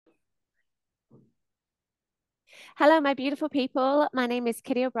Hello, my beautiful people. My name is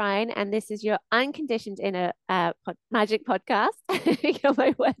Kitty O'Brien, and this is your Unconditioned Inner Magic podcast. You're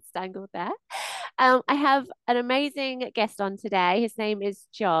my words tangled there. I have an amazing guest on today. His name is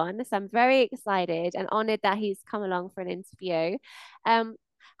John. So I'm very excited and honored that he's come along for an interview. Um,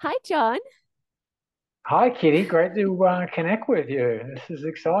 Hi, John. Hi, Kitty. Great to connect with you. This is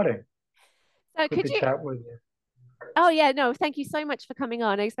exciting. So Good could to you? chat with you. Oh yeah, no, thank you so much for coming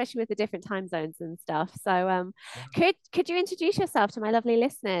on, especially with the different time zones and stuff. So could you introduce yourself to my lovely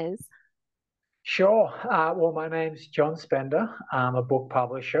listeners? Sure. Well, my name's John Spender. I'm a book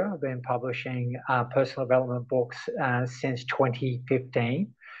publisher. I've been publishing personal development books since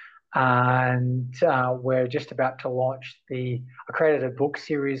 2015. And we're just about to launch I created a book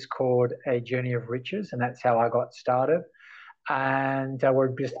series called A Journey of Riches, and that's how I got started. And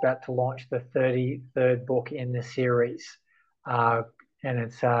we're just about to launch the 33rd book in the series. Uh, and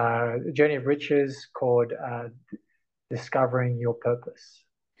it's A Journey of Riches called Discovering Your Purpose.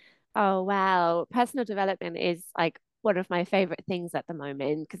 Oh, wow. Personal development is like one of my favorite things at the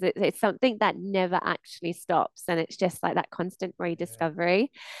moment because it's something that never actually stops. And it's just like that constant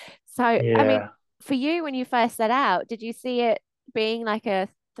rediscovery. So, I mean, Yeah. for you, when you first set out, did you see it being like a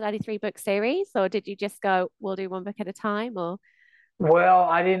 33 book series, or did you just go, we'll do one book at a time? Or, Well,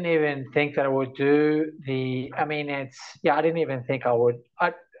 I didn't even think that I would I didn't even think I would.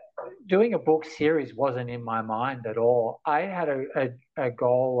 Doing a book series wasn't in my mind at all. I had a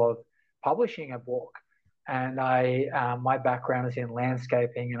goal of publishing a book, and my background is in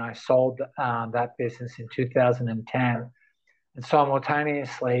landscaping, and I sold that business in 2010. And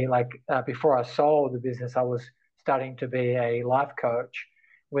simultaneously, before I sold the business, I was studying to be a life coach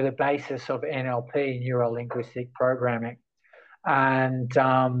with a basis of NLP, neuro linguistic programming, and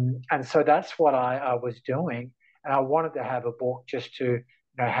so that's what I was doing, and I wanted to have a book just to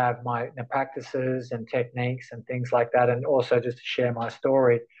have my practices and techniques and things like that, and also just to share my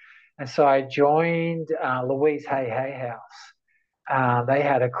story. And so I joined Louise Hay Hay House. They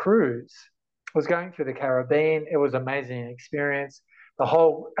had a cruise. I was going through the Caribbean. It was an amazing experience. The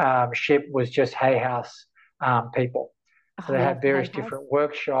whole ship was just Hay House people. oh, So I they love had the various Hay House. different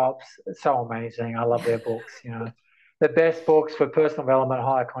workshops. It's so amazing. I love their books. The best books for personal development,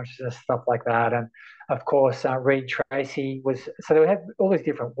 higher consciousness, stuff like that. And of course, Reed Tracy was, so they had all these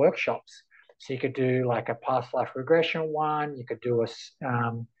different workshops. So you could do like a past life regression one, you could do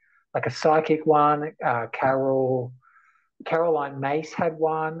like a psychic one. Caroline Mace had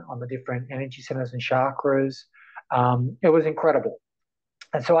one on the different energy centers and chakras. It was incredible.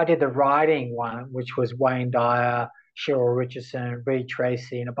 And so I did the writing one, which was Wayne Dyer, Cheryl Richardson, Reed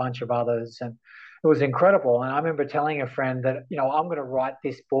Tracy, and a bunch of others. And it was incredible. And I remember telling a friend that, I'm going to write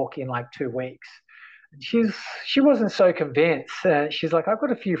this book in like 2 weeks. And she wasn't so convinced. She's like, I've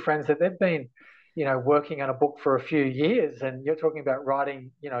got a few friends that they've been, working on a book for a few years, and you're talking about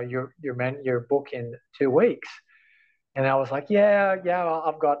writing, your book in 2 weeks. And I was like, yeah, yeah,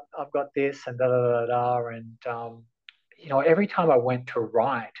 I've got this and da da da da. And every time I went to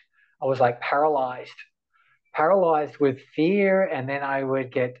write, I was like paralyzed with fear, and then I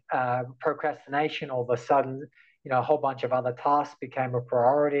would get procrastination. All of a sudden, a whole bunch of other tasks became a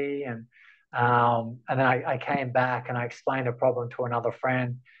priority, and then I came back and I explained a problem to another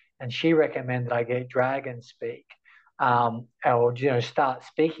friend, and she recommended I get Dragon Speak. Or start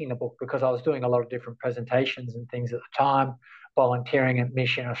speaking the book because I was doing a lot of different presentations and things at the time, volunteering at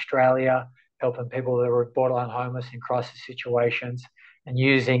Mission Australia, helping people that were borderline homeless in crisis situations, and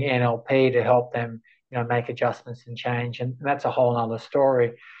using NLP to help them make adjustments and change. And that's a whole other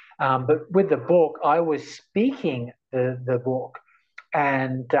story. But with the book, I was speaking the book.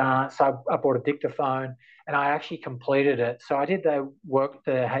 And so I bought a dictaphone and I actually completed it. So I did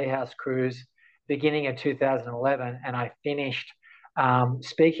the Hay House cruise beginning of 2011, and I finished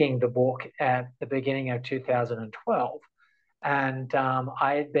speaking the book at the beginning of 2012. And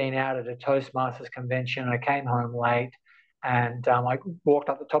I had been out at a Toastmasters convention. I came home late, and I walked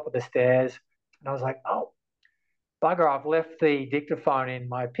up the top of the stairs, and I was like, "Oh, bugger! I've left the dictaphone in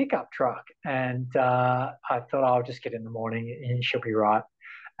my pickup truck." And I thought I'll just get in the morning, and she'll be right.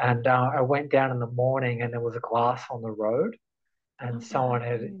 And I went down in the morning, and there was a glass on the road, and Oh, someone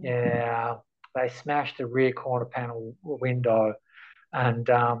had, no. yeah, they smashed the rear corner panel window and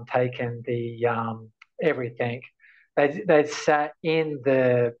taken the everything. They'd sat in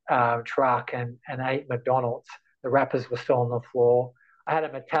the truck and ate McDonald's. The wrappers were still on the floor. I had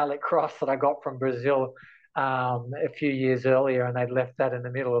a metallic cross that I got from Brazil a few years earlier, and they'd left that in the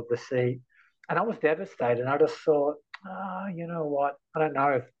middle of the seat. And I was devastated. I just thought, you know what? I don't know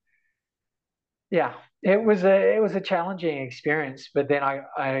if yeah, it was a challenging experience, but then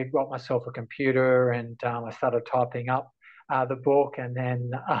I got myself a computer and I started typing up the book, and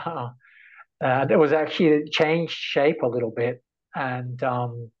then it was actually it changed shape a little bit, and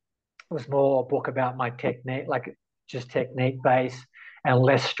it was more a book about my technique, like just technique based and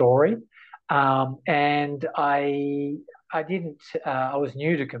less story. And I didn't I was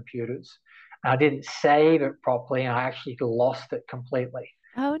new to computers. I didn't save it properly, and I actually lost it completely.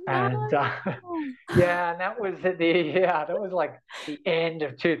 Oh And no. yeah, and that was at the yeah, that was like the end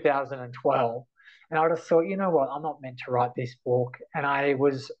of 2012. And I just thought, you know what, I'm not meant to write this book. And I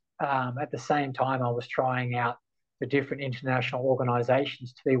was at the same time I was trying out the different international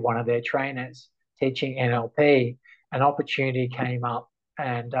organizations to be one of their trainers teaching NLP. An opportunity came up,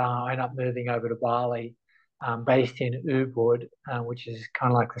 and I ended up moving over to Bali, based in Ubud, which is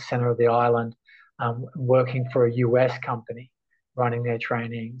kind of like the center of the island, working for a US company running their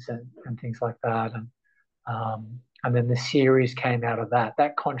trainings and things like that. And then the series came out of that.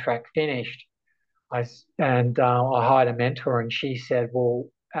 That contract finished. I hired a mentor, and she said, "Well,"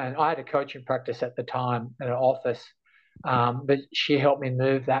 and I had a coaching practice at the time at an office, but she helped me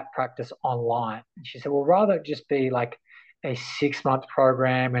move that practice online. And she said, "Well, rather it just be like a 6 month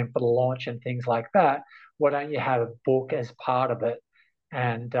program and for the launch and things like that, why don't you have a book as part of it?"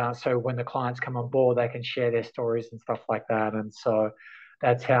 And so when the clients come on board, they can share their stories and stuff like that. And so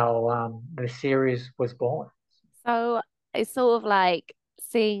that's how the series was born. So it's sort of like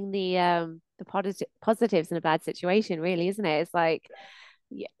seeing the positives in a bad situation, really, isn't it? It's like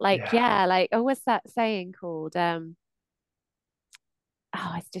Yeah. yeah, like oh, what's that saying called?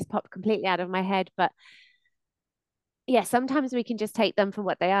 Oh, it's just popped completely out of my head. But yeah, sometimes we can just take them for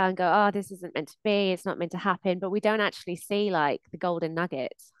what they are and go, oh, this isn't meant to be, it's not meant to happen. But we don't actually see like the golden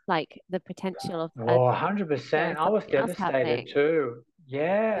nuggets, like the potential of Well, there is 100%. I was something else devastated happening. too.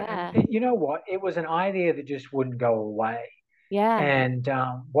 Yeah. And Yeah. you know what? It was an idea that just wouldn't go away. Yeah. And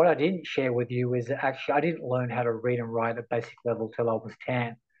what I didn't share with you is that actually I didn't learn how to read and write at basic level till I was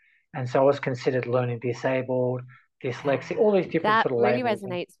 10. And so I was considered learning disabled, dyslexic, all these different That sort of really labels.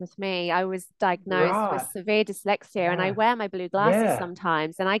 And resonates with me. I was diagnosed with right. severe dyslexia and I Yeah. wear my blue glasses Yeah.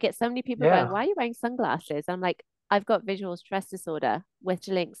 sometimes. And I get so many people going, Yeah. why are you wearing sunglasses? I'm like, I've got visual stress disorder, which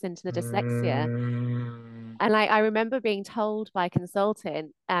links into the dyslexia. Mm, And like I remember being told by a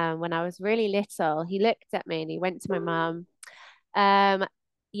consultant when I was really little, he looked at me and he went to my mum, um,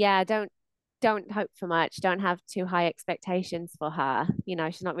 yeah, don't hope for much. Don't have too high expectations for her. You know,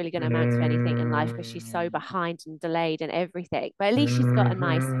 she's not really going to amount to anything in life because she's so mm, behind and delayed and everything. But at least she's got a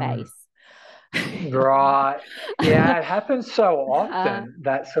nice mhm. face. Right. Yeah, it happens so uh, often,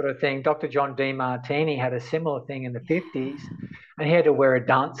 that sort of thing. Dr. John Demartini had a similar thing in the 50s, and he had to wear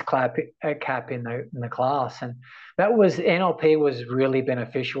a cap in the class. And that was NLP was really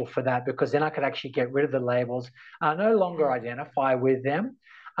beneficial for that, because then I could actually get rid of the labels, no longer yeah. identify with them.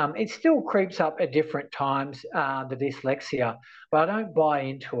 It still creeps up at different times, the dyslexia, but I don't buy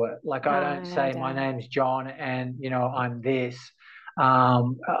into it. Like No, I don't I say my don't. name's John and I'm this.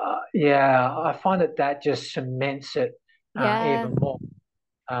 Yeah, I find that that just cements it Yeah, even more,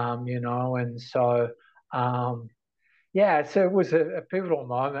 and so, um, yeah, so it was a pivotal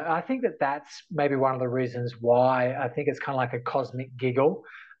moment. I think that that's maybe one of the reasons why I think it's kind of like a cosmic giggle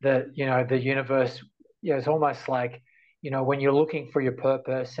that, the universe, it's almost like, when you're looking for your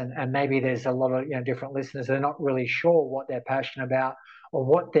purpose, and maybe there's a lot of, different listeners that are not really sure what they're passionate about or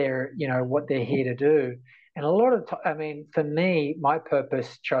what they're here to do. And a lot of, I mean, for me, my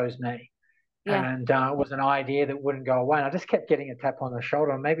purpose chose me. yeah, And it was an idea that wouldn't go away. And I just kept getting a tap on the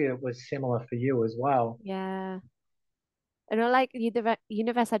shoulder. And maybe it was similar for you as well. yeah. And not like the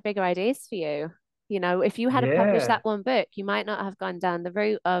universe had bigger ideas for you. You know, if you hadn't published Yeah. that one book, you might not have gone down the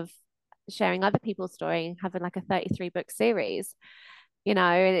route of sharing other people's story and having like a 33 book series. You know,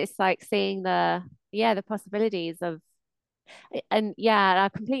 and it's like seeing the possibilities of, and yeah, I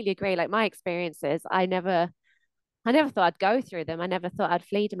completely agree. Like my experiences, I never thought I'd go through them. I never thought I'd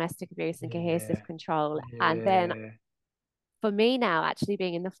flee domestic abuse and coercive Yeah. control. And then Yeah. for me now, actually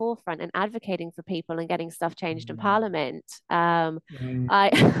being in the forefront and advocating for people and getting stuff changed in Mm, Parliament, mm, I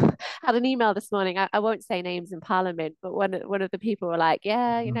had an email this morning. I won't say names in Parliament, but one of the people were like,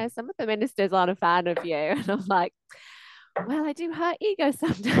 "Yeah, mm. some of the ministers aren't a fan of you," and I'm like, "Well, I do hurt ego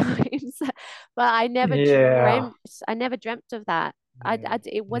sometimes," but Yeah. I never dreamt of that. Yeah.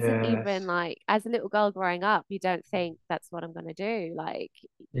 It wasn't even Yes. like as a little girl growing up, you don't think that's what I'm going to do. Like,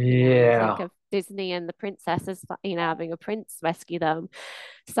 you think Yeah. of Disney and the princesses, having a prince rescue them.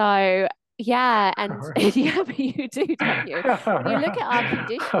 So, Yeah, and yeah, but you do, don't you? When you look at our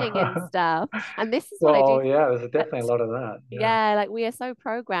conditioning and stuff, and this is what I do. Well, yeah, there's uh, definitely a lot of that. Yeah. Yeah, like we are so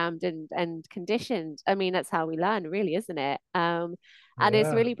programmed and conditioned. I mean, that's how we learn, really, isn't it? And it's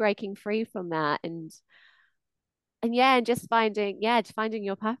Yeah. really breaking free from that, and yeah, and just finding, yeah, just finding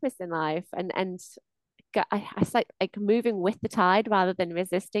your purpose in life, and I like moving with the tide rather than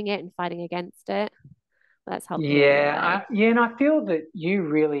resisting it and fighting against it. That's helped me along the way. Yeah, and I feel that you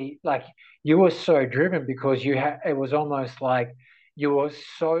really like you were so driven because you had it was almost like you were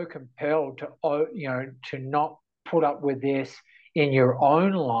so compelled to to not put up with this in your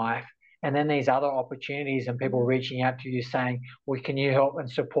own life, and then these other opportunities and people Mm. reaching out to you saying, "Well, can you help and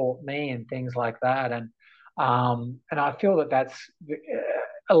support me?" and things like that, and I feel that that's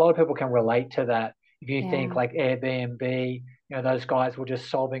a lot of people can relate to that. If you think Yeah. like Airbnb, those guys were just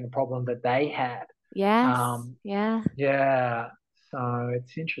solving a problem that they had. Yes. Um, Yeah. yeah, so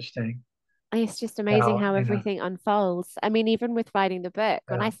it's interesting It's just amazing how, how everything unfolds. I mean, even with writing the book,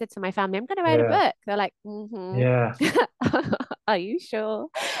 when I yeah, said to my family, I'm going to write a yeah, book, they're like, mm-hmm. yeah, Are you sure?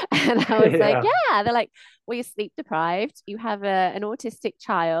 And I was like, yeah, yeah. They're like, well, you're sleep deprived. You have an autistic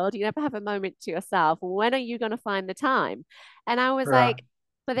child. You never have a moment to yourself. When are you going to find the time? And I was right, like,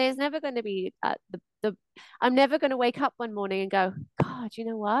 but there's never going to be I'm never going to wake up one morning and go, God, you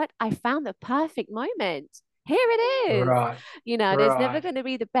know what? I found the perfect moment. Here it is. right, There's never right, going to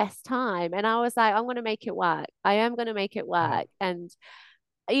be the best time. And I was like, I'm going to make it work. I am going to make it yeah, work. And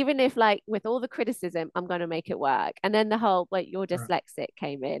even if, like, with all the criticism, I'm going to make it work. And then the whole, like, you're right, dyslexic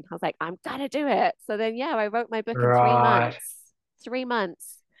came in. I was like, I'm going to do it. So then, yeah, I wrote my book in three right. months. 3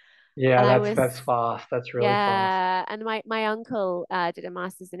 months. Yeah, And I that's was, fast. That's really fast. yeah. And my uncle did a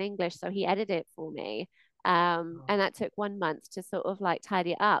master's in English. So he edited it for me. And that took 1 month to sort of like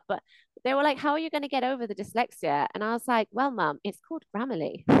tidy it up. But they were like, how are you going to get over the dyslexia? And I was like, well, mum, it's called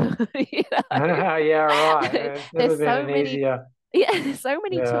Grammarly. You know? Yeah, right. It's never There's been so an many, easier. yeah, there's so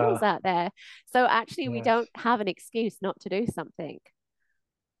many tools Yeah, out there. So actually, we yes. don't have an excuse not to do something.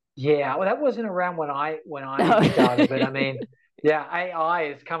 Yeah, well, that wasn't around when I No. started, but I mean, yeah, AI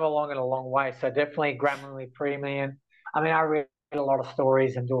has come along in a long way. So definitely Grammarly Premium. I mean, I read a lot of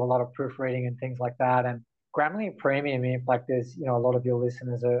stories and do a lot of proofreading and things like that. And Grammarly Premium, in fact, there's a lot of your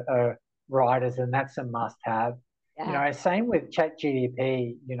listeners are writers, and that's a must-have. Yeah. Same with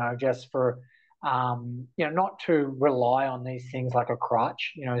ChatGPT. Just for not to rely on these things like a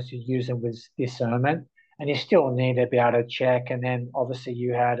crutch. To use them with discernment and you still need to be able to check. And then obviously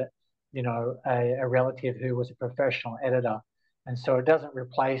you had, a relative who was a professional editor. And so it doesn't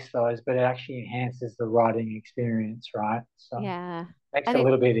replace those, but it actually enhances the writing experience, right? So Yeah. makes And it a it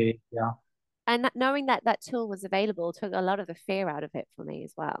little bit easier. knowing that that tool was available took a lot of the fear out of it for me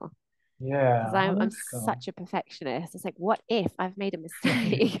as well. Because Yeah, I'm that's cool. such a perfectionist. It's like, what if I've made a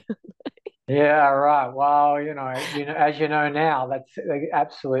mistake? Yeah, right. Well, as you know now, that's the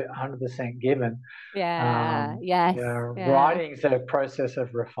absolute 100% given. Yeah. Yes. Yeah, Yeah. writing's a process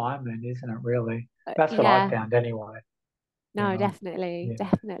of refinement, isn't it, really? That's what I Yeah. found anyway. you No, know. definitely. Yeah,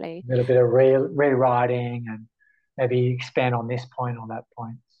 Definitely. a little bit of rewriting and maybe expand on this point or that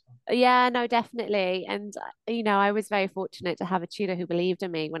point. So, Yeah, no, definitely. And, I was very fortunate to have a tutor who believed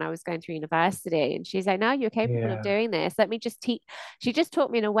in me when I was going through university. And she's like, no, you're capable of yeah, doing this. Let me just teach. She just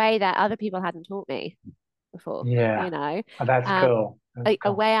taught me in a way that other people hadn't taught me before, yeah. Oh, that's um, cool. That's a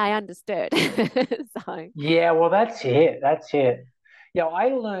cool. way I understood. So, Yeah, well, that's it. That's it. I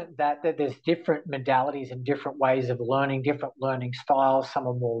learned that there's different modalities and different ways of learning, different learning styles. Some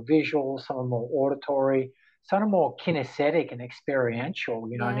are more visual, some are more auditory, some are more kinesthetic and experiential.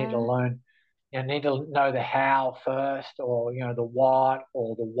 I need to yeah. learn, need to know the how first, or the what,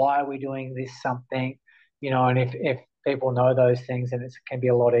 or the why are we doing this something, and if people know those things, then it can be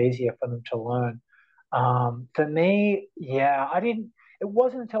a lot easier for them to learn. For me, yeah, I didn't. It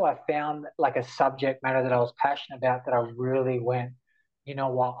wasn't until I found like a subject matter that I was passionate about that I really went, you know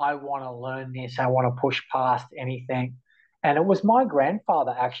what, I want to learn this. I want to push past anything. And it was my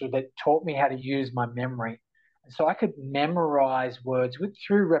grandfather actually that taught me how to use my memory. And so I could memorize words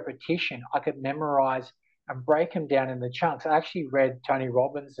through repetition. I could memorize and break them down into chunks. I actually read Tony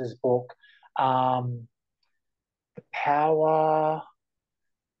Robbins's book, The Power.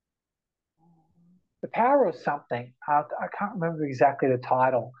 The Power of Something. I can't remember exactly the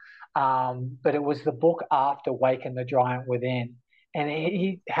title, but it was the book after Waken the Giant Within. And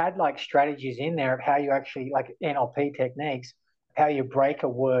he had like strategies in there of how you actually, like NLP techniques, how you break a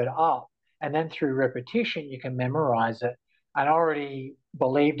word up. And then through repetition, you can memorize it. And I already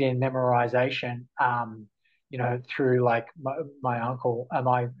believed in memorization, through like my uncle,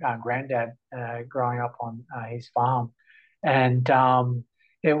 my granddad growing up on his farm. And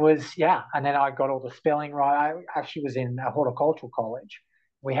it was, yeah. And then I got all the spelling right. I actually was in a horticultural college.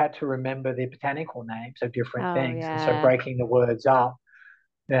 We had to remember the botanical names of different Oh things. And so yeah. breaking the words up.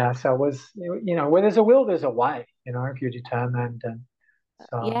 Yeah. So it was, where there's a will, there's a way, if you're determined. And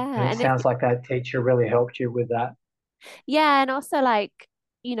so, and Yeah. it And it's sounds like that teacher really helped you with that. yeah, and also like,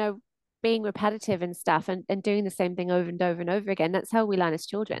 you know, being repetitive and stuff and doing the same thing over and over and over again. That's how we learn as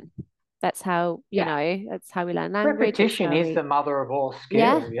children. That's how, Yeah. that's how we learn language. It's Repetition how is we the mother of all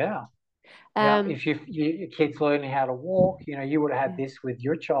yeah. skill. Yeah. Yeah. Um If your kid's learning how to walk, you would have had yeah. this with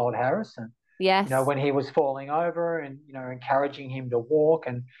your child, Harrison. Yes. When he was falling over and, encouraging him to walk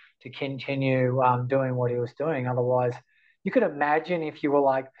and to continue doing what he was doing. Otherwise, you could imagine if you were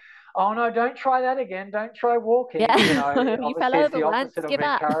like, oh no, don't try that again. Don't try walking. Yeah. You fell Obviously it's over the once, opposite of give up.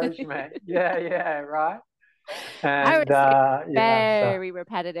 encouragement. Yeah, yeah, right. I And, was so very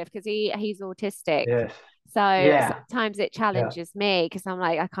repetitive because he's autistic. yes. So Yeah, sometimes it yeah, challenges me because I'm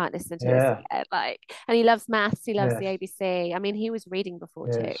like, I can't listen to this yeah, again. Like, and he loves maths, he loves the yes, ABC. I mean, he was reading before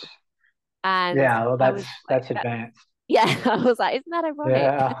too. yes. And Yeah, well, I that's was like, that's advanced. yeah, I was like, isn't that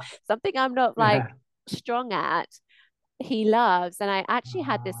ironic? Yeah. Something I'm not like Yeah. strong at, he loves. And I actually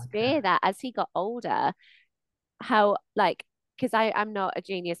had Oh, this okay. fear that as he got older, how like because I'm not a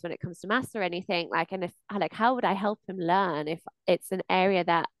genius when it comes to maths or anything, like, and if like how would I help him learn if it's an area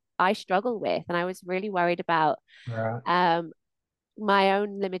that I struggle with? And I was really worried about Right. um my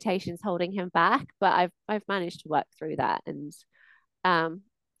own limitations holding him back, but I've managed to work through that and um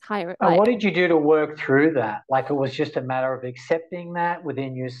higher And like what did you do to work through that? Like it was just a matter of accepting that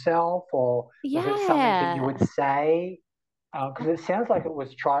within yourself, or was it something that you yeah. would say? Because it sounds like it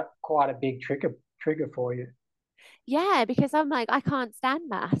was quite a big trigger for you. Yeah, because I'm like I can't stand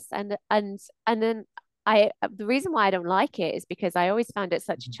maths and then I the reason why I don't like it is because I always found it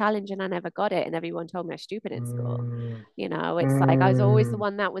such a challenge and I never got it and everyone told me I was stupid in school. Mm, It's like I was always the mm,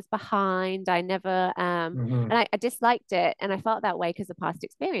 one that was behind. I never mm-hmm, and I disliked it and I felt that way because of past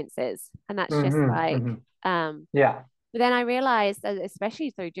experiences. And that's just mm-hmm, like hmm. um Yeah, but then I realized that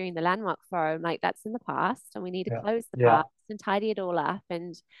especially through doing the landmark forum, like that's in the past and we need to yeah, close the yeah, past and tidy it all up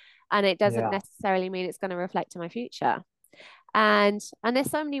and it doesn't yeah. necessarily mean it's going to reflect in my future. And there's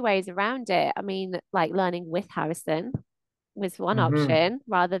so many ways around it. I mean, like learning with Harrison was one Mm-hmm, option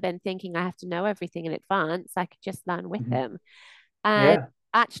rather than thinking I have to know everything in advance. I could just learn with hmm. him. And Yeah.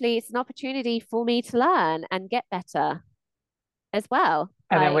 actually, it's an opportunity for me to learn and get better as well.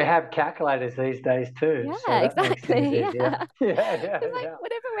 And then we Like, have calculators these days too, so yeah, that makes things exactly. easier. Yeah. Yeah, yeah, It's like yeah.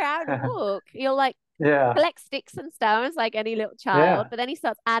 whenever we're out on a walk, you'll like Yeah, collect sticks and stones like any little child, yeah, but then he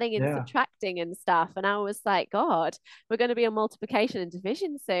starts adding and yeah. subtracting and stuff. And I was like, God, we're going to be on multiplication and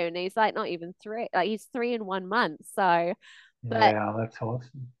division soon. And he's like, not even three, like he's 3 in 1 month. So, but Yeah, that's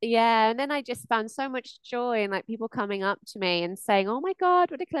awesome. yeah, and then I just found so much joy in like people coming up to me and saying, "Oh my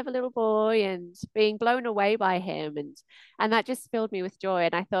God, what a clever little boy," and being blown away by him, and that just filled me with joy.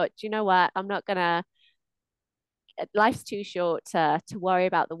 And I thought, "Do you know what? I'm not gonna. Life's too short to worry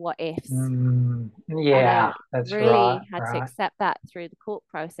about the what ifs." And Yeah, I that's right, really had to right. accept that through the court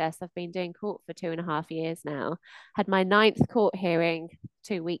process. I've been doing court for 2.5 years now. Had my ninth court hearing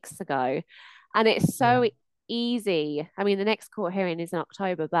 2 weeks ago, and it's Yeah. so easy. I mean, the next court hearing is in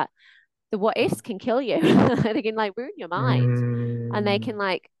October, but the what ifs can kill you. They can like ruin your mind, and they can Mm,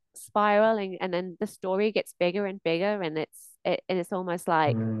 like spiral, and then the story gets bigger and bigger, and it's almost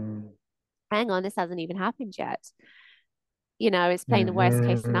like, mm, hang on, this hasn't even happened yet. It's playing the worst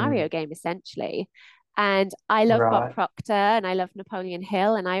case mm, scenario game essentially. And I love Bob right. Proctor and I love Napoleon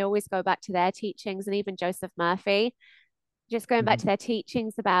Hill, and I always go back to their teachings and even Joseph Murphy, just going back to Mhm. their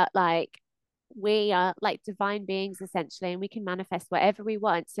teachings about like we are like divine beings essentially, and we can manifest whatever we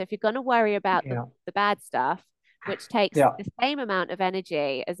want. So if you're going to worry about Yeah, the bad stuff, which takes yeah. the same amount of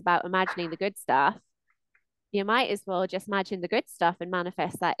energy as about imagining the good stuff, you might as well just imagine the good stuff and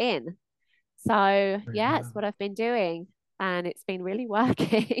manifest that in. So yeah, it's Mhm. what I've been doing, and it's been really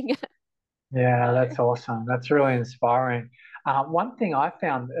working. Yeah, So that's awesome. That's really inspiring. One thing I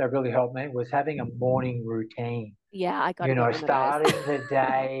found that really helped me was having a morning routine. yeah, I got to get one of those. Starting the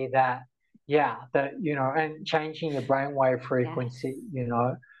day and changing your brainwave frequency, Yes.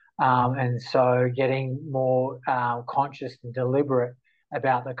 and so getting more conscious and deliberate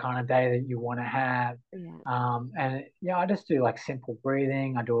about the kind of day that you want to have. Yeah. And yeah, I just do like simple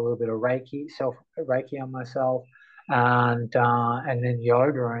breathing. I do a little bit of Reiki on myself, and then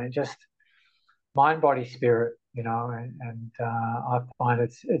yoga, and it just mind, body, spirit, and I find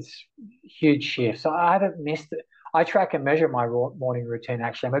it's huge shifts. I haven't missed it. I track and measure my morning routine.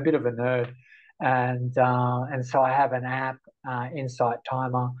 Actually, I'm a bit of a nerd, and so I have an app, Insight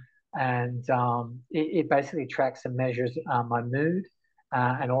Timer, and it basically tracks and measures my mood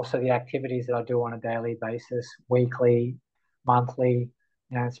and also the activities that I do on a daily basis, weekly, monthly.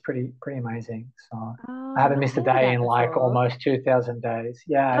 It's pretty amazing. So I Oh, I've haven't not missed a heard of day that in like before. almost 2,000 days.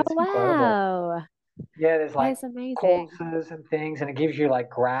 Yeah, Oh, it's incredible. wow. Yeah, there's That like is amazing. courses and things, and it gives you like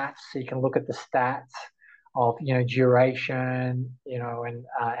graphs so you can look at the stats of, duration, and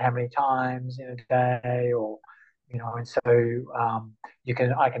how many times in a day, or, and so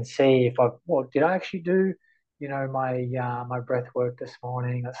I can see if well, did I actually do, my breath work this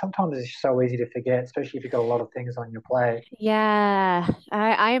morning? Sometimes it's so easy to forget, especially if you've got a lot of things on your plate. Yeah,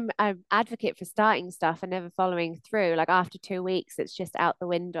 I'm advocate for starting stuff and never following through. Like after 2 weeks, it's just out the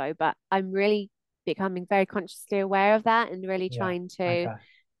window. But I'm really becoming very consciously aware of that and really Yeah. trying to Okay.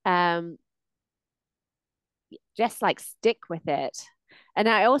 um just like stick with it. And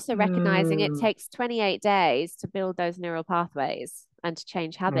I also recognizing it Mm, takes 28 days to build those neural pathways and to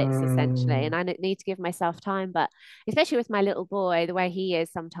change habits essentially. And mm. I need to give myself time, but especially with my little boy, the way he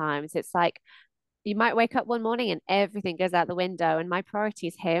is sometimes, it's like you might wake up one morning and everything goes out the window, and my priority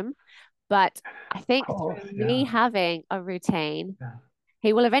is him. But I Of think course. through me Yeah. having a routine, Yeah.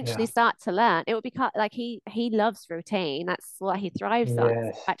 he will eventually Yeah. start to learn. It will be like he loves routine. That's what he thrives on.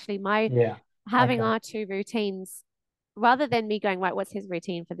 Yes. Actually, my Yeah. having Okay. our two routines, rather than me going, right, what's his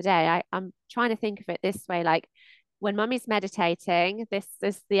routine for the day? I'm trying to think of it this way, like when mummy's meditating, this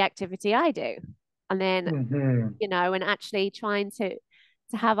is the activity I do. And then, Hmm. and actually trying to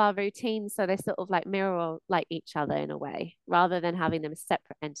have our routines so they sort of like mirror like each other in a way, rather than having them as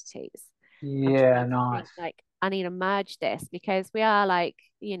separate entities. I'm Yeah, trying to think nice. like I need to merge this because we are like,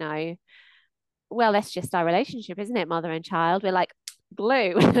 well, that's just our relationship, isn't it? Mother and child. We're like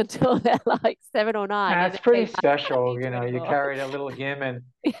glue until they're like 7 or 9, and That's then they pretty I can't special. need you You anymore. carried a little human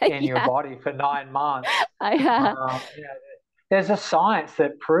in your Yeah, body for 9 months. I have. Um, you know, there's a science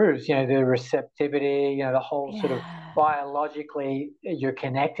that proves, the receptivity, the whole sort of Yeah. biologically you're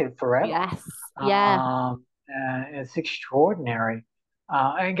connected forever. Yes. Yeah. It's extraordinary.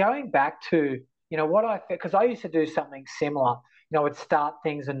 And going back to, what because I used to do something similar, would start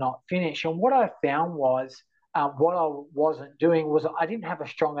things and not finish. And what I found was, what I wasn't doing was I didn't have a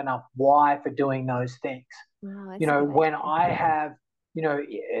strong enough why for doing those things. Wow, that's a good When I idea. have,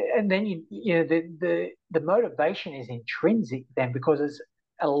 and then the motivation is intrinsic then because it's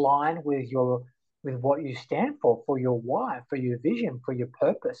aligned with what you stand for your why, for your vision, for your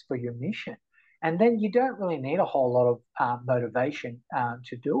purpose, for your mission. And then you don't really need a whole lot of motivation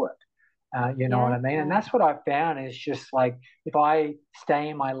to do it. You know what Yeah. I mean? And that's what I found is just like if I stay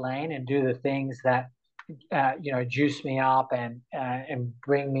in my lane and do the things that juice me up and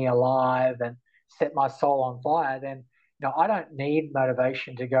bring me alive and set my soul on fire, then I don't need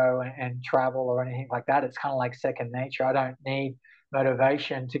motivation to go and travel or anything like that. It's kind of like second nature. I don't need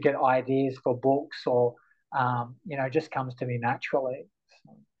motivation to get ideas for books or it just comes to me naturally.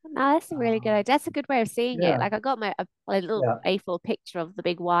 So, No, that's a really good um, idea. That's a good way of seeing it. yeah, Like I got a little yeah, A4 picture of the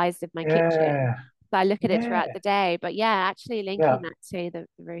big whys of my kitchen. yeah, So I look at it throughout yeah, the day. But yeah, actually linking yeah, that to the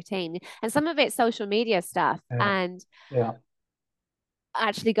routine. And some of it's social media stuff. yeah, And yeah,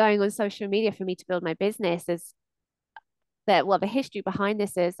 actually going on social media for me to build my business is that, well, the history behind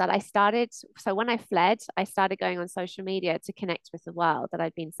this is that so when I fled, I started going on social media to connect with the world that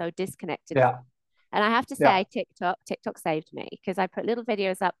I'd been so disconnected from. yeah, And I have to yeah. say, TikTok saved me because I put little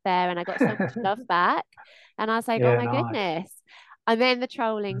videos up there and I got so much love back. And I was like, oh Yeah, my nice. goodness. And then the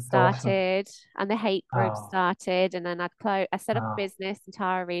trolling That's awesome. started and the hate group Oh, started. And then I set up a oh, business,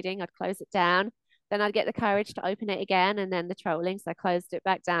 Entire Reading, I'd close it down. Then I'd get the courage to open it again. And then the trolling, so I closed it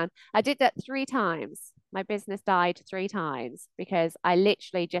back down. I did that 3 times. My business died 3 times because I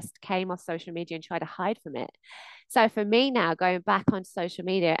literally just came off social media and tried to hide from it. So for me now, going back onto social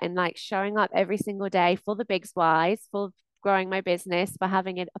media and like showing up every single day for the big whys, for growing my business, for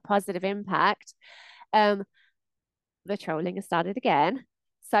having a positive impact, um, the trolling has started again.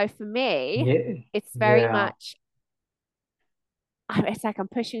 So for me, yeah, it's very yeah. much, it's like I'm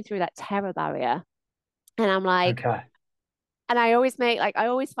pushing through that terror barrier. And I'm like, Okay. and I always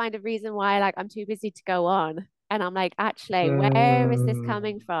find a reason why like I'm too busy to go on. And I'm like, actually, where is this Mm,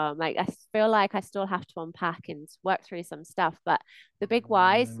 coming from? Like, I feel like I still have to unpack and work through some stuff. But the big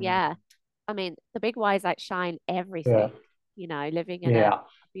whys, yeah. I mean, the big whys like shine yeah, everything, living in a yeah,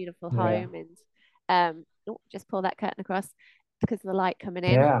 beautiful yeah, home and just pull that curtain across because of the light coming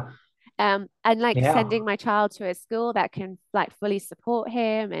in. yeah, And like yeah. sending my child to a school that can like fully support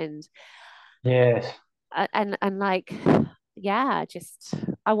him and Yes. and like yeah, just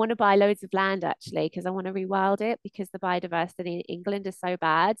I want to buy loads of land actually because I want to rewild it because the biodiversity in England is so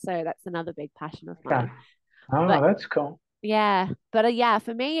bad. So that's another big passion of Okay. mine. Oh, But that's cool. yeah, but yeah,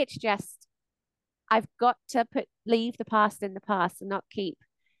 for me it's just I've got to leave the past in the past and not keep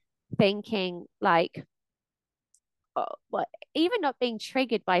thinking like, what, even not being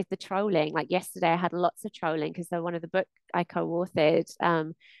triggered by the trolling. Like yesterday, I had lots of trolling because they're one of the book I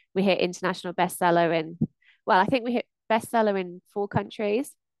co-authored. We hit international bestseller in, well, I think we hit bestseller in 4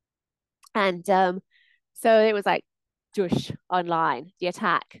 countries, and so it was like, Jush online, the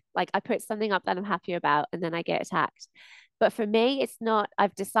attack. Like I put something up that I'm happy about, and then I get attacked. But for me, it's not.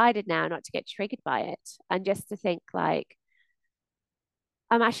 I've decided now not to get triggered by it, and just to think like,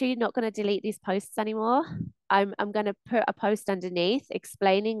 I'm actually not going to delete these posts anymore. I'm going to put a post underneath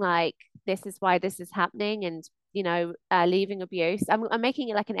explaining like this is why this is happening, and leaving abuse. I'm making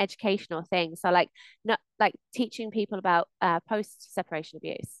it like an educational thing. So like not like teaching people about post separation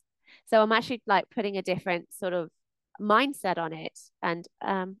abuse. So I'm actually like putting a different sort of mindset on it. And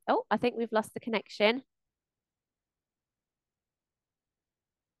oh, I think we've lost the connection.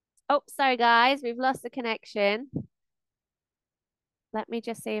 Oh, sorry guys, we've lost the connection. Let me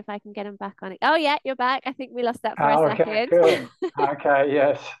just see if I can get him back on it. Oh yeah, you're back. I think we lost that for a Oh, okay, second. cool. Okay,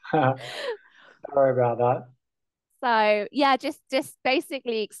 yes. Sorry about that. So yeah, just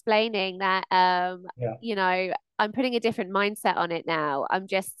basically explaining that Yeah, I'm putting a different mindset on it now. I'm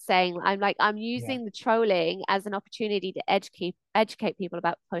just saying I'm yeah. using the trolling as an opportunity to educate people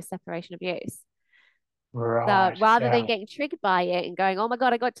about post-separation abuse. So Right. rather than Yeah. getting triggered by it and going, oh my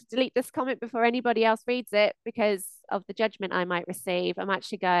God, I got to delete this comment before anybody else reads it because of the judgment I might receive, I'm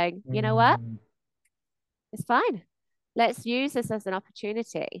actually going, you know what? Mm, It's fine. Let's use this as an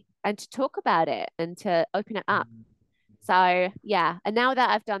opportunity and to talk about it and to open it up. mm, So yeah, and now that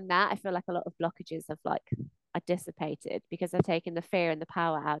I've done that, I feel like a lot of blockages have like are dissipated because I've taken the fear and the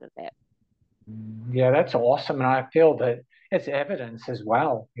power out of it. Yeah, that's awesome. And I feel that it's evidence as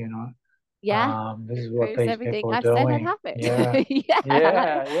well, you know. Yeah, This is what proves these everything people are I've said had doing. happened. Yeah. Yeah, like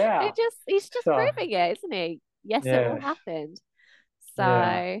Yeah, yeah. he's just So, proving it, isn't he? Yes, it all yes. happened. Yeah.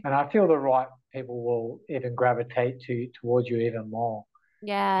 So And I feel the right people will even gravitate towards you even more.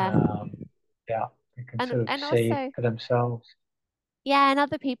 yeah, Um, yeah, they can and sort of and see also for themselves. yeah, and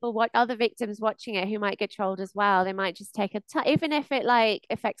other people, what other victims watching it who might get trolled as well, they might just take a even if it like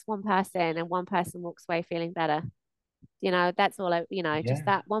affects one person and one person walks away feeling better. That's all just Yeah.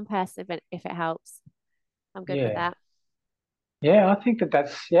 that one person, if it helps, I'm good with Yeah. that. Yeah, I think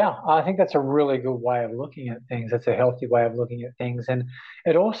that's a really good way of looking at things. That's a healthy way of looking at things. And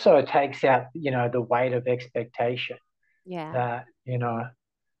it also takes out, the weight of expectation Yeah. that, and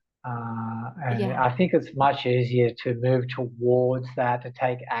Yeah. I think it's much easier to move towards that, to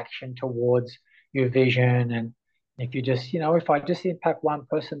take action towards your vision. And if you just, if I just impact one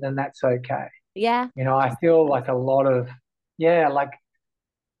person, then that's okay. Yeah. I Just one feel like a person. lot of, yeah, like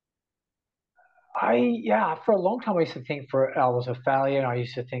yeah, for a long time I used to think I was a failure, and I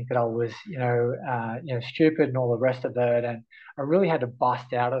used to think that I was, stupid and all the rest of it. And I really had to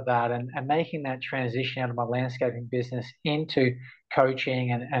bust out of that, and making that transition out of my landscaping business into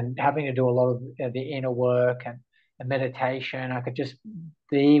coaching, and having to do a lot of the inner work and meditation. I could just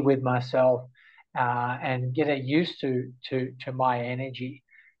be with myself, and get used to my energy.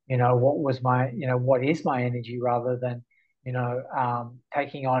 What is my energy, rather than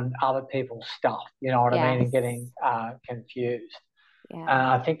taking on other people's stuff, you know what I mean, and Yes. getting confused.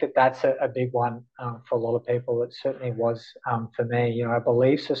 Yeah. I think that that's a big one for a lot of people. It certainly was for me. Our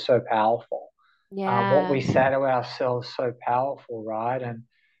beliefs are so powerful. What Yeah. we say to ourselves is so powerful, right? And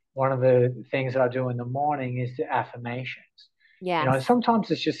one of the things that I do in the morning is the affirmations. And Yes. sometimes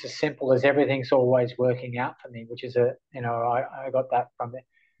it's just as simple as everything's always working out for me, which is I got that from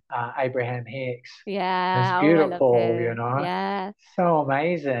Abraham Hicks. And it's Yeah. Oh, I loved beautiful, him. Yeah. so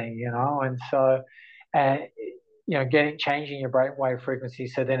amazing, and so, and changing your brainwave frequency,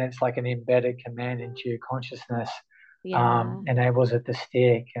 so then it's like an embedded command into your consciousness, Yeah. enables it to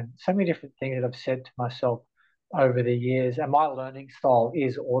stick, and so many different things that I've said to myself over the years. And my learning style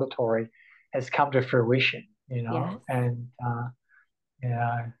is auditory, has come to fruition, Yes. and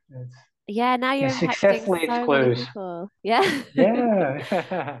it's Yeah. Now you're success impacting leaves so many clues. people. Yeah.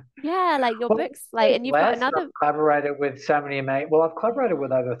 Yeah. Yeah. Like your Well, books, I'm like, so and you've got blessed that another. I've collaborated with so many Well, I've collaborated Yeah.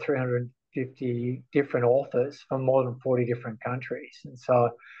 with over 350 different authors from more than 40 different countries. And so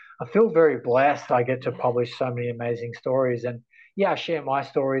I feel very blessed I get to Yeah. publish so many amazing stories. And yeah, I share my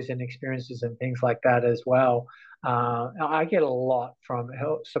stories and experiences and things like that as well. I get a lot from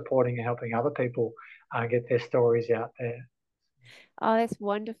supporting and helping other people get their stories out there. Oh, that's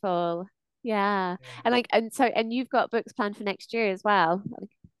wonderful. Yeah. And like, and you've got books planned for next year as well.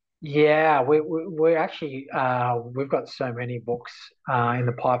 Yeah, we're actually we've got so many books in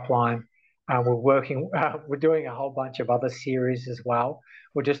the pipeline. we're doing a whole bunch of other series as well.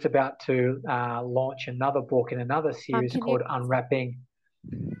 We're just about to launch another book in another Oh, series can you? called Unwrapping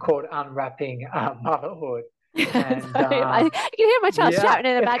Motherhood. And Sorry, I can hear my child yeah, shouting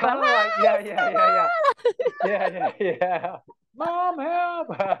in the it's background. kind of like, yeah, Mom, yeah, yeah, yeah, come on! yeah, yeah, yeah. Mom, help!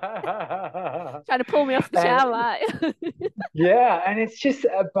 Trying to pull me off the And shower. yeah, and it's just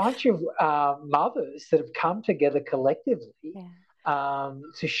a bunch of mothers that have come together collectively Yeah,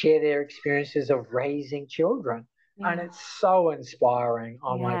 to share their experiences of raising children. And yeah, it's so inspiring.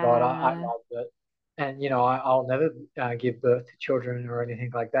 Oh my God, I yeah, loved it. And, I'll never give birth to children or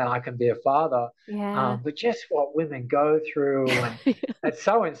anything like that. I can be a father. yeah. But just what women go through, and it's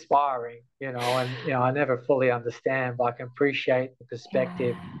so inspiring, and, I never fully understand, but I can appreciate the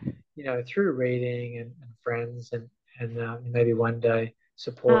perspective, Yeah. through reading and friends and maybe one day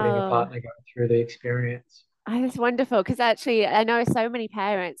supporting a Oh, partner going through the experience. I was wonderful because actually I know so many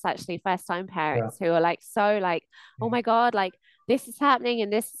parents, actually first time Yeah. parents who are like so like, oh my God, like this is happening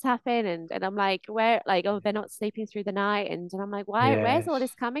and this has happened and I'm like, where like, oh, they're not sleeping through the night and I'm like, where's Yes. all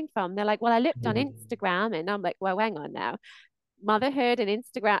this coming from? They're like, well, I looked on Mm. Instagram and I'm like, well, hang on now. Motherhood and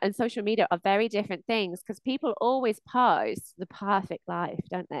Instagram and social media are very different things because people always post the perfect life,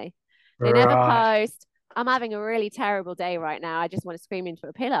 don't they? They never Right. post, I'm having a really terrible day right now. I just want to scream into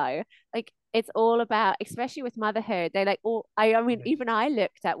a pillow. Like it's all about, especially with motherhood, they like all I mean, Yes. even I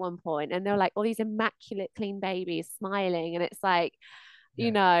looked at one point and they're like all these immaculate clean babies smiling. And it's like,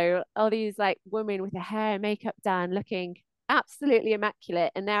 Yeah. all these like women with their hair and makeup done looking absolutely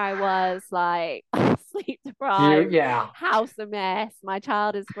immaculate. And there I was like sleep deprived, Yeah. house a mess, my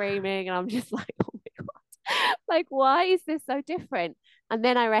child is screaming, and I'm just like, oh my God, like, why is this so different? And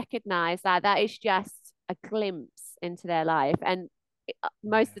then I recognize that that is just a glimpse into their life. And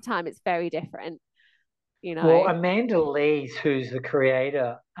most of the time, it's very different, you Well, know? Amanda Lees, who's the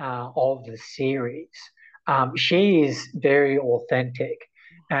creator of the series, she is very authentic,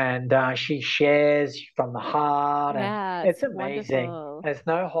 and she shares from the heart, and Yeah, it's it's amazing. wonderful. There's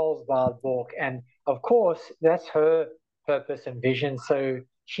no holds barred book, and of course, that's her purpose and vision. So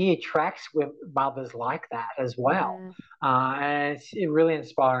she attracts mothers like that as well, Yeah. and it's a really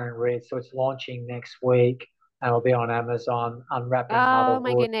inspiring read. So it's launching next week, and it'll be on Amazon. Unwrapping Oh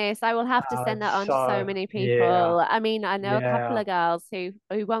my Motherhood. goodness, I will have to send that on to so So many yeah, people. I mean, I know a couple yeah. of girls who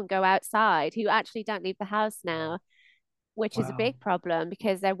won't go outside, who actually don't leave the house now, which is a Wow. big problem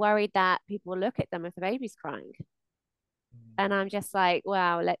because they're worried that people will look at them if the baby's crying. And I'm just like,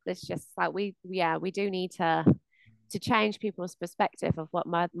 wow, let's just like we do need to change people's perspective of what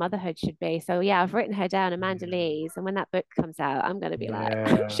motherhood should be. So yeah, I've written her down, Amanda Yeah. Lees, and when that book comes out, I'm gonna be like,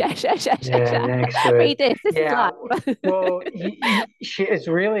 Yeah. share, share, share, share, Yeah. share. Next week. Read this. This is Yeah. life. Well, she is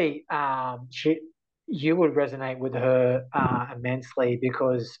really you would resonate with her immensely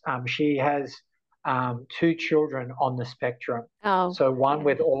because she has two children on the spectrum. Oh So one yeah.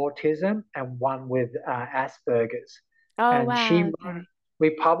 with autism and one with Asperger's. Oh And wow. Okay. we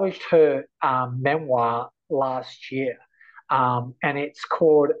published her memoir last year, and it's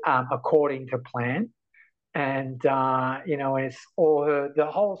called According to Plan. And it's all the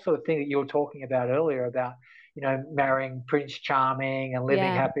whole sort of thing that you were talking about earlier about marrying Prince Charming and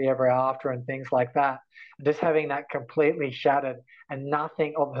living Yeah. happy ever after and things like that, and just having that completely shattered and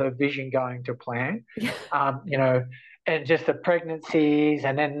nothing of her vision going to plan. um, you know and just the pregnancies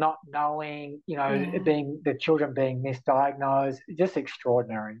and then not knowing, Yeah. being the children being misdiagnosed, just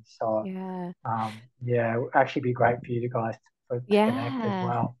extraordinary. So Yeah. yeah, it would actually be great for you guys to connect as Yeah.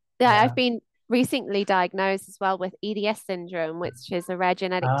 well. Yeah, I've Yeah. been recently diagnosed as well with EDS syndrome, which is a rare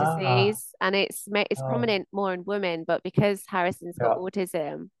genetic Ah, disease, and it's oh, prominent more in women, but because Harrison's got yeah,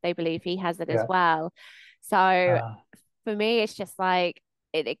 autism, they believe he has it as yeah, well. So ah, for me, it's just like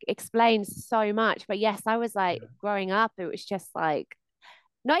it explains so much. But yes, I was like yeah, growing up, it was just like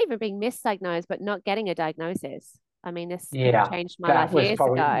not even being misdiagnosed, but not getting a diagnosis. I mean, this could have yeah. changed my That life was years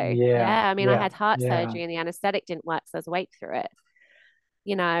probably, ago. yeah, Yeah, I mean, I yeah, had heart yeah. surgery and the anesthetic didn't work, so I was awake through it,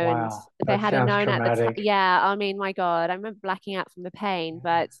 and Wow, they that had a sounds known at the time. traumatic. Yeah, I mean, my God, I remember blacking out from the pain,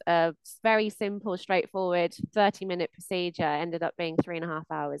 but a very simple, straightforward 30-minute procedure ended up being 3.5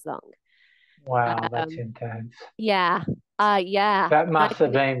 hours long. Wow, that's Um, intense. yeah, yeah. That I must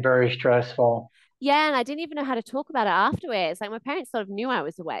have didn't been very stressful. Yeah, and I didn't even know how to talk about it afterwards. Like my parents sort of knew I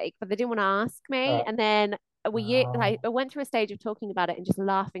was awake, but they didn't want to ask me. Right. And then I Oh, went through a stage of talking about it and just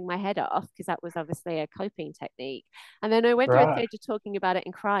laughing my head off because that was obviously a coping technique. And then I went through a right. stage of talking about it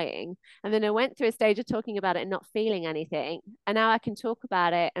and crying. And then I went through a stage of talking about it and not feeling anything. And now I can talk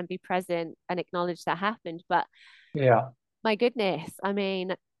about it and be present and acknowledge that happened. But Yeah. my goodness, I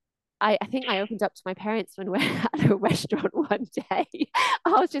mean, I think I opened up to my parents when we were at a restaurant one day.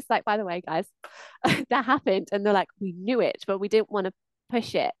 I was just like, by the way, guys, that happened. And they're like, we knew it, but we didn't want to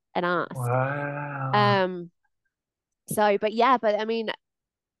push it and ask. Wow. Um, so, but yeah, but I mean,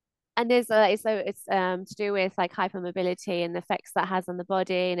 and there's it's to do with like hypermobility and the effects that has on the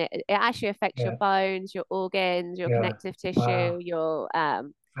body, and it actually affects your Yeah. bones, your organs, your Yeah. connective tissue, Wow. your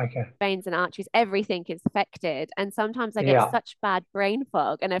Okay. veins and arteries, everything is affected. And sometimes I get Yeah. such bad brain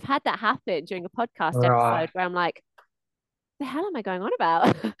fog, and I've had that happen during a podcast episode Right. where I'm like, the hell am I going on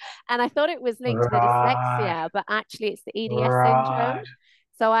about? And I thought it was linked to the Right. dyslexia, but actually it's the EDS syndrome. Right.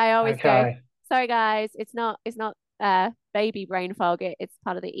 So I always go, Okay. sorry guys, it's not baby brain fog, it's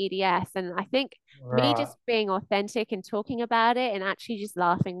part of the EDS. And I think me Right. just being authentic and talking about it and actually just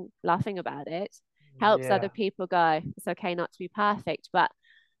laughing about it helps other Yeah. people go, it's okay not to be perfect. But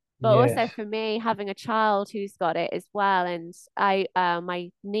also Yes. for me, having a child who's got it as well, and I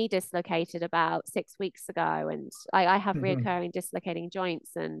my knee dislocated about 6 weeks ago, and I have Hmm. reoccurring dislocating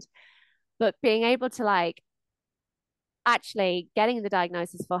joints, and but being able to like actually getting the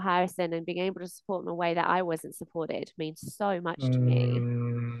diagnosis for Harrison and being able to support in a way that I wasn't supported means so much to me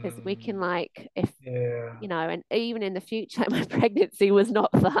because we can Mm. like if Yeah. and even in the future, my pregnancy was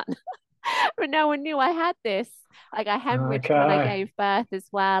not fun. But no one knew I had this. Like I hemorrhaged when I Okay. gave birth as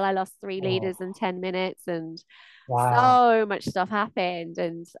well. I lost 3 liters in Oh, 10 minutes and wow. so much stuff happened.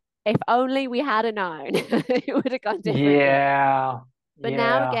 And if only we had a known, it would have gone differently. Yeah. But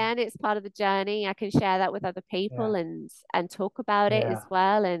now Yeah. again, it's part of the journey. I can share that with other Yeah. people and talk about it as Yeah.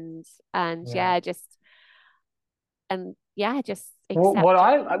 well. And Yeah. yeah, just Well,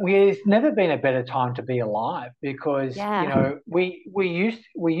 accept it. there's never been a better time to be alive because, Yeah. we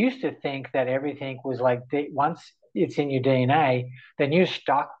used to think that everything was like once it's in your DNA, then you're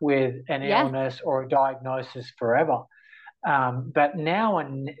stuck with an Yeah. illness or a diagnosis forever. But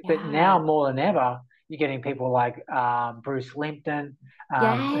Yeah. now more than ever, you're getting people like Bruce Limpton,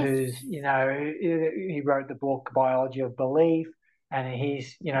 Yes. who's he wrote the book Biology of Belief, and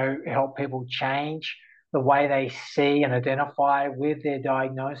he's helped people change the way they see and identify with their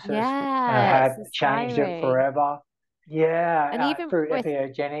diagnosis, and have Yeah. It's had changed it inspiring. forever. And Yeah, even through with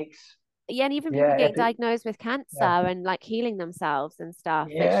epigenetics. yeah, and even people Yeah, getting diagnosed with cancer yeah, and like healing themselves and stuff.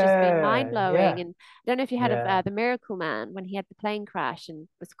 It's just been mind yeah, blowing. yeah, And I don't know if you heard of yeah, the Miracle Man when he had the plane crash and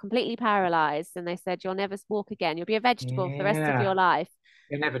was completely paralyzed, and they said you'll never walk again. You'll be a vegetable for the rest of your yeah. life.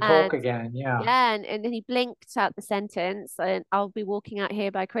 You never talk And again. Yeah. yeah, and then he blinked out the sentence, and I'll be walking out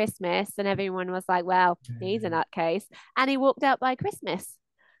here by Christmas, and everyone was like, "Well, he's a Mm. nutcase," and he walked out by Christmas.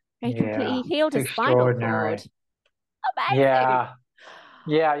 He completely Yeah, healed it's his spinal cord. extraordinary. Amazing. Yeah,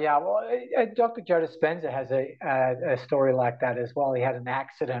 yeah, yeah. Well, Dr. Joe Dispenza has a story like that as well. He had an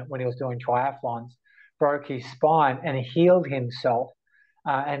accident when he was doing triathlons, broke his spine, and healed himself.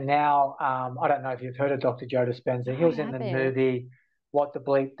 And now, I don't know if you've heard of Dr. Joe No, Dispenza. He I was in the haven't. movie What the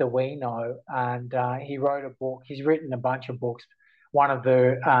Bleep Do We Know? And he wrote a book. He's written a bunch of books. One of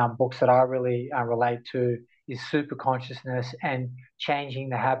the books that I really relate to is Super Consciousness and Changing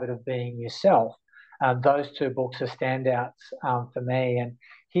the Habit of Being Yourself. Those two books are standouts for me. And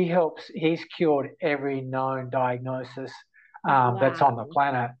he's cured every known diagnosis that's on the Wow.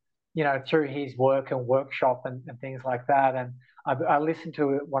 planet, through his work and workshop and things like that. And I listened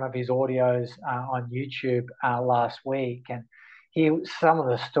to one of his audios on YouTube last week, and some of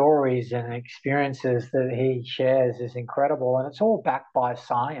the stories and experiences that he shares is incredible, and it's all backed by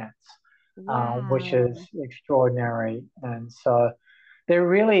science, which is Wow. extraordinary. And so there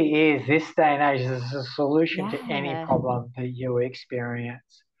really is, this day and age, there's a solution to any Yeah. problem that you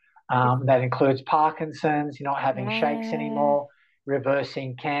experience. It's That includes Parkinson's, you're not having shakes yeah. anymore,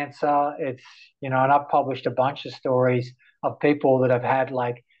 reversing cancer. And I've published a bunch of stories of people that have had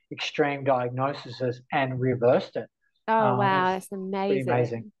like extreme diagnoses and reversed it. Oh It's wow, it's pretty amazing.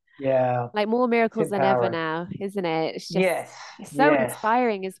 amazing. Yeah, Like more it's miracles than ever empowering. now, isn't it? Yes, It's so yes,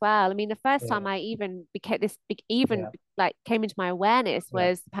 inspiring as well. I mean, the first time yes, I even became this even yeah, like came into my awareness yeah,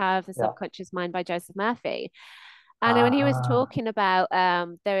 was The Power of the yeah. Subconscious Mind by Joseph Murphy. And when he was Ah, talking about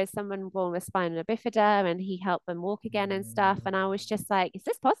there is someone born with spinal bifida and he helped them walk again and stuff, and I was just like, is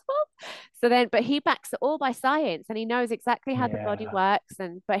this possible? So then, but he backs it all by science and he knows exactly how the body yeah, works,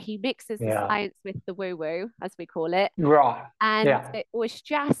 and but he mixes the yeah. science with the woo woo, as we call it. Right. And Yeah. it was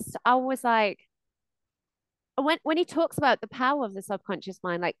just, I was like, when he talks about the power of the subconscious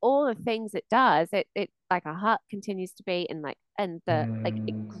mind, like all the things it does, it like our heart continues to beat and the like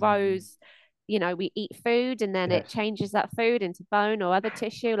it Mm, grows. We eat food and then it yes. changes that food into bone or other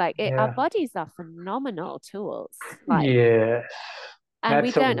tissue. Like our Yeah. bodies are phenomenal tools. Like, Yes. and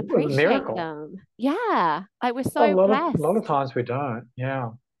we That's a don't appreciate miracle. them. Yeah, I was A so lot of blessed. times we don't. Yeah.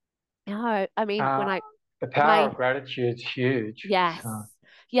 No, I mean, Uh, the when power I, of gratitude's huge. yes, So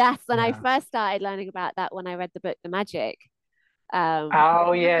yes, when I yeah. first started learning about that, when I read the book, The Magic, because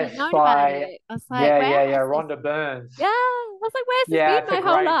Oh I'd never yes, known about by it. I was like, yeah, where yeah, yeah, has this? Rhonda Burns. Yeah, I was like, where's this Yeah, been it's a my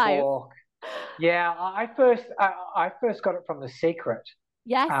whole great life? book. Yeah, I first got it from The Secret.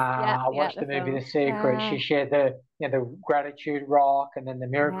 Yes, yeah, I yeah, watched the the movie film. The Secret. Yeah, She shared the gratitude rock, and then the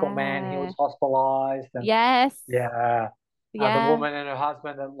Miracle Man. He yeah, was hospitalized, and yes, yeah, the yeah, woman and her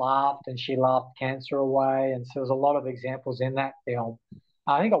husband that laughed, and she laughed cancer away. And so there's a lot of examples in that film.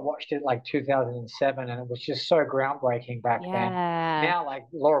 I think I watched it like 2007, and it was just so groundbreaking back then. yeah. Now, like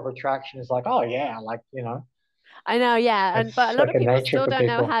Law of Attraction is like, oh yeah, like I know, yeah, and but a it's lot of second people nature still for don't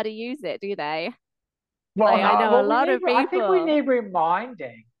know people. how to use it, do they? Well, Like I no, know a well, lot of I think we people. need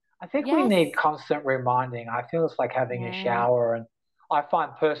reminding. I think we need Yes, constant reminding. I feel it's like having a yeah, shower, and I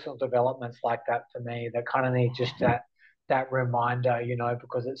find personal developments like that for me that kind of need just that reminder,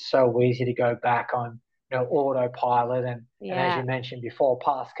 because it's so easy to go back on, autopilot and as yeah, you mentioned before,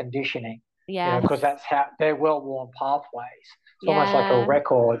 past conditioning, because yes, that's how they're well-worn pathways. It's almost like a yeah,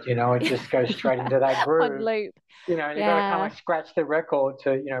 record, it just goes straight yeah, into that on groove. loop. You got to kind of Yeah. like scratch the record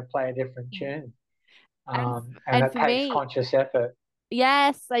to, play a different tune. And And and it for takes me, conscious effort.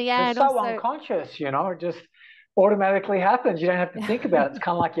 yes, yeah, It's and so also unconscious, it just automatically happens. You don't have to think about it. It's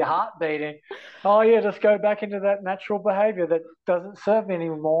kind of like your heart beating. Oh, yeah, just go back into that natural behavior that doesn't serve me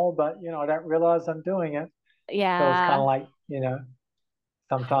anymore, but, I don't realize I'm doing it. So it's kind yeah. of like,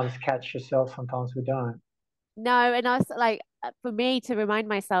 sometimes catch yourself, sometimes we don't. No, and also like for me to remind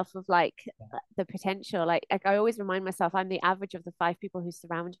myself of like the potential, like I always remind myself I'm the average of the five people who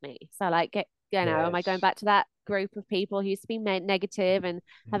surround me. So like am I going Yes. back to that group of people who used to be negative and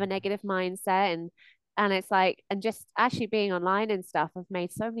have a negative mindset and it's like and just actually being online and stuff, I've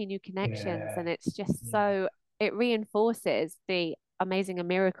made so many new connections Yeah. and it's just Yeah. so it reinforces the amazing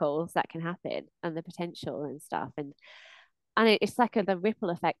miracles that can happen and the potential and stuff and it's like the ripple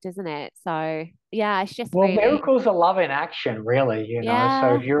effect, isn't it? So yeah, it's just Well, really, miracles are love in action, really, So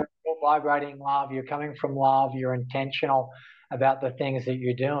yeah, if you're vibrating love, you're coming from love, you're intentional about the things that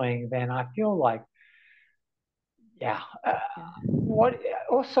you're doing, then I feel like, yeah. yeah, What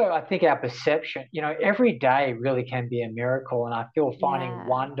also, I think our perception, every day really can be a miracle. And I feel finding yeah,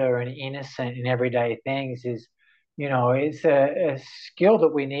 wonder and innocent in everyday things it's a skill that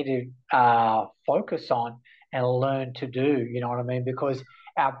we need to focus on and learn to do, you know what I mean? Because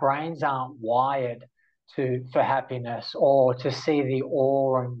our brains aren't wired for happiness or to see the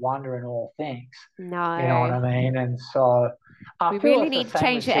awe and wonder in all things. You know what no. I mean? And so I We feel really it's the need to same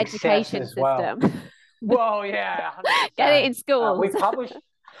change with the success education as well. system. Well, yeah, Get it 100%. in schools. We published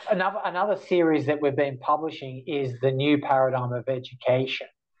another series that we've been publishing is the new paradigm of education,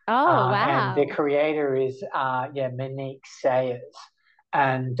 Oh, and the wow. creator is Monique Sayers,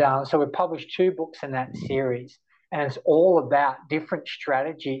 and so we published two books in that series, and it's all about different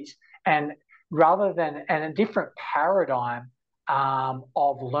strategies and and a different paradigm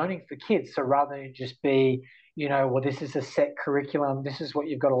of learning for kids. So rather than just be, well, this is a set curriculum, this is what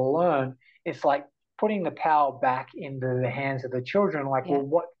you've got to learn. It's like putting the power back into the hands of the children. Like, Yeah. well,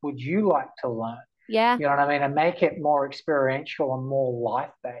 what would you like to learn? Yeah. You know what I mean? And make it more experiential and more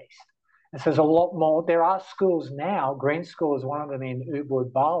life based. And so there's a lot more. There are schools now, Green School is one of them in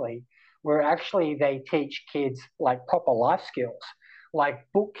Ubud, Bali, where actually they teach kids like proper life skills, like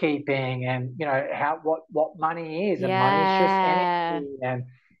bookkeeping and, how what money is. And money is just Yeah. energy and,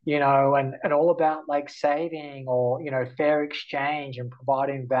 and all about like saving or, fair exchange and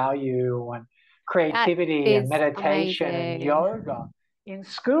providing value and That creativity and is meditation and amazing. yoga in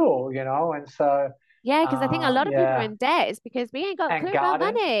school, and so Yeah, because I think a lot of people are yeah, in debt is because we ain't got a and clue about garden,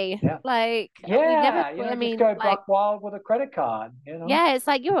 money. yeah, Like we never, yeah, I just mean, go like, buck wild with a credit card. yeah, it's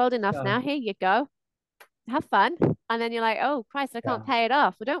like you're old enough So now. Here you go. Have fun. And then you're like, oh Christ, I can't yeah, pay it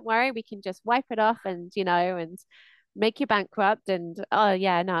off. Well, don't worry, we can just wipe it off and and make you bankrupt. And oh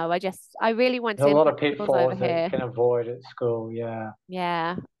yeah, no, I really want there's to a lot of implement schools over pitfalls that you here. can avoid at school. Yeah,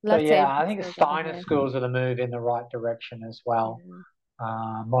 Yeah, so love to yeah, I implement think it's schools over Steiner here. schools are the move in the right direction as well. Yeah,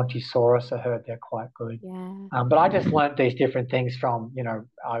 Montessori, I heard they're quite good. yeah, But I just learned these different things from,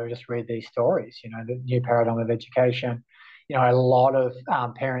 I would just read these stories, the new paradigm of education. A lot of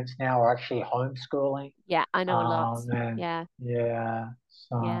parents now are actually homeschooling. yeah. I know a lot. And Yeah, yeah,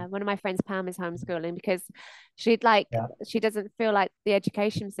 so yeah. One of my friends, Pam, is homeschooling because she'd like yeah, she doesn't feel like the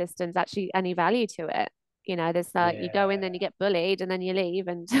education system's actually any value to it. There's like you go in, yeah, then you get bullied, and then you leave,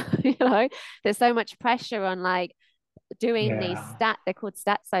 and there's so much pressure on like doing these yeah. they're called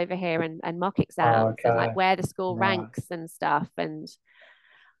stats over here and mock Oh, exams and like okay, where the school right. ranks and stuff. And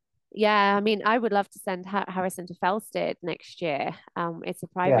Yeah, I mean, I would love to send Harrison to Felsted next year. It's a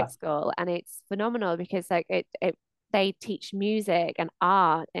Yeah, private school and it's phenomenal because like it they teach music and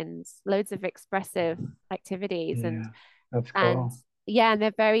art and loads of expressive activities yeah, that's and cool. yeah, and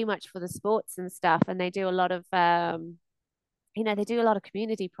they're very much for the sports and stuff and they do a lot of they do a lot of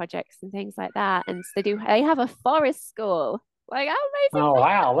community projects and things like that. And they have a forest school. Like how amazing Oh is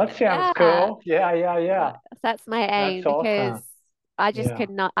wow, that sounds that? Yeah. cool. Yeah, yeah, Uh, yeah. that's my That's aim because awesome. I just Yeah, could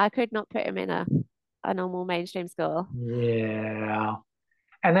not put him in a normal mainstream school. yeah.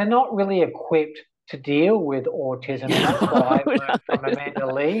 And they're not really equipped to deal with autism, and that's what No, I no, learned from it's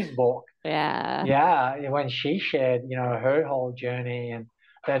Amanda not. Lee's book. Yeah. Yeah, when she shared, her whole journey, and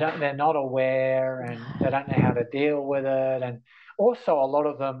they're not aware, and they don't know how to deal with it, and also a lot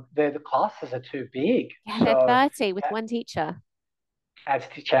of them, the classes are too big, Yeah, they're so 30 with that, one teacher. that's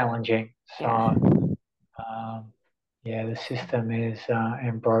challenging. Yeah. So, um, yeah, the system is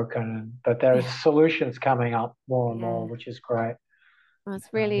and broken, but there are Yeah. solutions coming up more and more, Yeah. which is great. Well,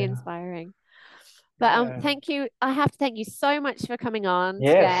 it's So, really yeah, inspiring. But yeah. thank you. I have to thank you so much for coming on Yes,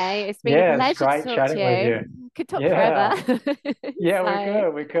 today. It's been a yeah, it's pleasure to great talk to chatting with you. you. Could talk forever. Yeah, yeah, we So,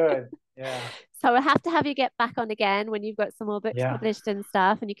 could, we could. Yeah, so we'll have to have you get back on again when you've got some more books yeah, published and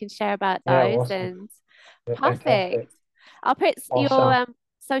stuff, and you can share about yeah, those. awesome. And Yeah, perfect. fantastic. I'll put your Awesome.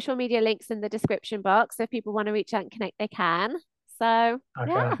 social media links in the description box so if people want to reach out and connect, they can. So,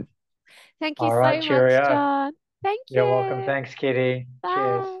 yeah, Okay. thank you All right, so much, cheerio. John. Thank You're welcome. you. Thanks, Kitty.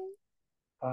 Cheers. Bye.